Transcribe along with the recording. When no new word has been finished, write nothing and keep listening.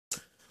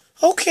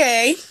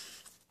Okay.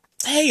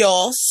 Hey,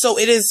 y'all. So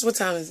it is, what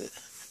time is it?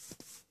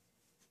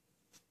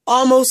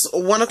 Almost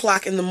 1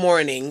 o'clock in the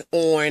morning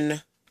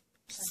on,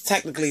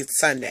 technically,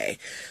 Sunday.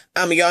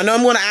 Y'all know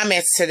I'm going to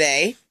IMATS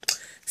today.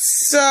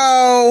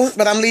 So,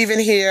 but I'm leaving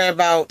here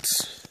about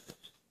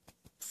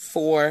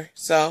 4,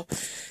 so,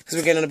 because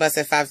we're getting on the bus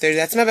at 5:30.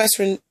 That's my best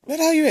friend. Where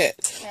the hell you at?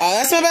 Oh,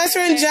 that's my best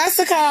friend,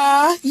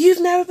 Jessica.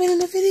 You've never been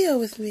in a video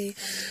with me.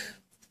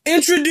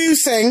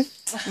 Introducing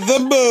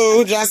the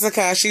boo,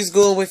 Jessica. She's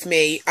going with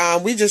me.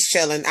 We just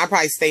chilling. I'll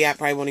probably stay up.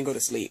 Probably won't even go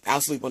to sleep.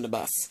 I'll sleep on the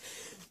bus.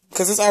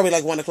 Because it's already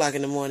like 1 o'clock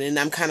in the morning. And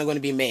I'm kind of going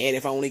to be mad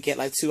if I only get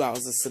like 2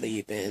 hours of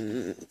sleep.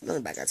 And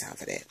nobody got time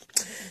for that.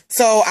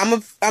 So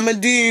I'm going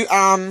to do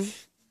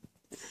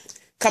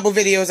couple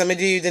videos. I'm going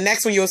to do, the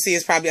next one you'll see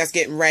is probably us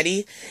getting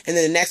ready. And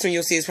then the next one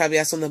you'll see is probably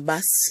us on the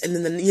bus. And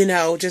then, I'm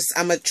going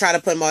to try to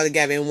put them all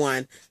together in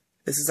one.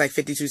 This is like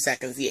 52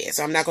 seconds. Yeah.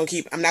 So I'm not going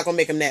to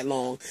make them that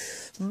long.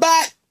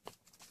 But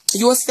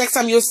next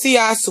time you'll see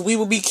us, we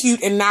will be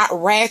cute and not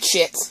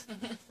ratchet.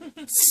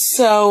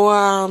 So,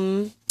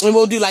 and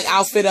we'll do like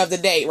outfit of the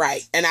day,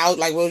 right? And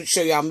we'll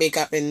show you our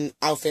makeup and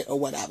outfit or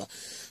whatever.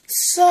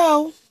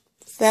 So,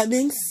 that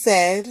being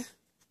said,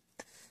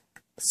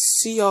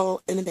 see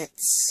y'all in a bit,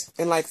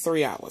 in like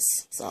 3 hours.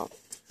 So,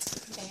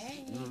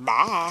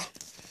 bye.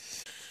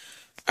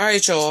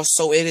 Alright, y'all.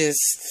 So it is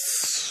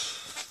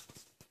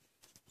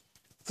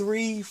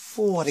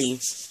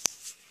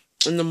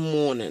 3:40 in the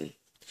morning.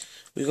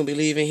 We're going to be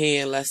leaving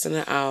here in less than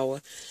an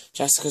hour.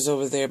 Jessica's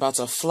over there about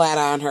to flat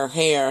iron her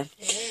hair.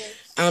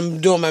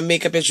 I'm doing my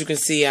makeup, as you can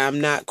see. I'm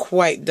not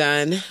quite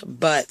done,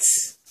 but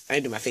I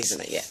ain't do my face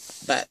in it yet.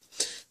 But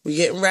we're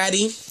getting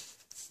ready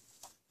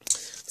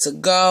to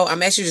go.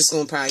 I'm actually just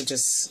going to probably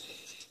just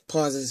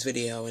pause this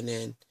video, and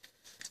then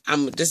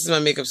this is my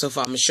makeup so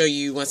far. I'm going to show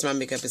you once my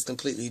makeup is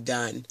completely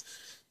done.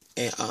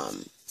 And,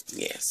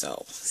 yeah,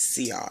 so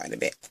see y'all in a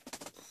bit.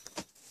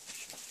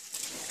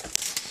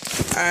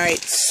 Alright,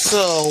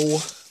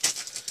 so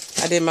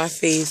I did my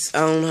face. I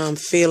don't know how I'm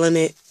feeling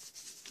it.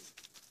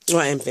 Well,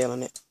 I am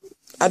feeling it.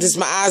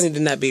 My eyes need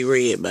to not be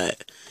red,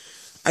 but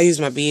I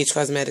use my BH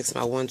Cosmetics,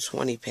 my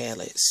 120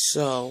 palette.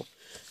 So,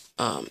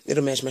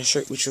 it'll match my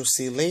shirt, which you'll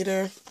see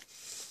later.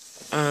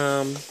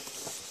 Well,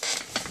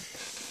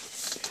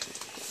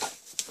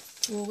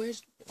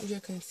 where's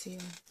your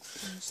concealer?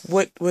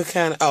 What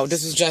kind of, oh,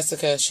 this is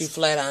Jessica. She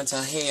flat ironed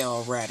her hair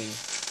already.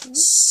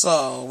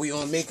 So, we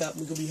on makeup.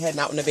 We're going to be heading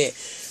out in a bit.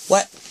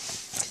 What?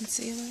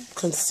 Concealer?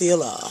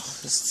 Concealer.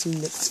 This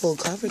is full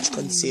coverage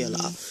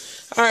concealer.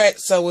 Alright,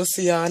 so we'll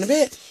see y'all in a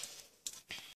bit.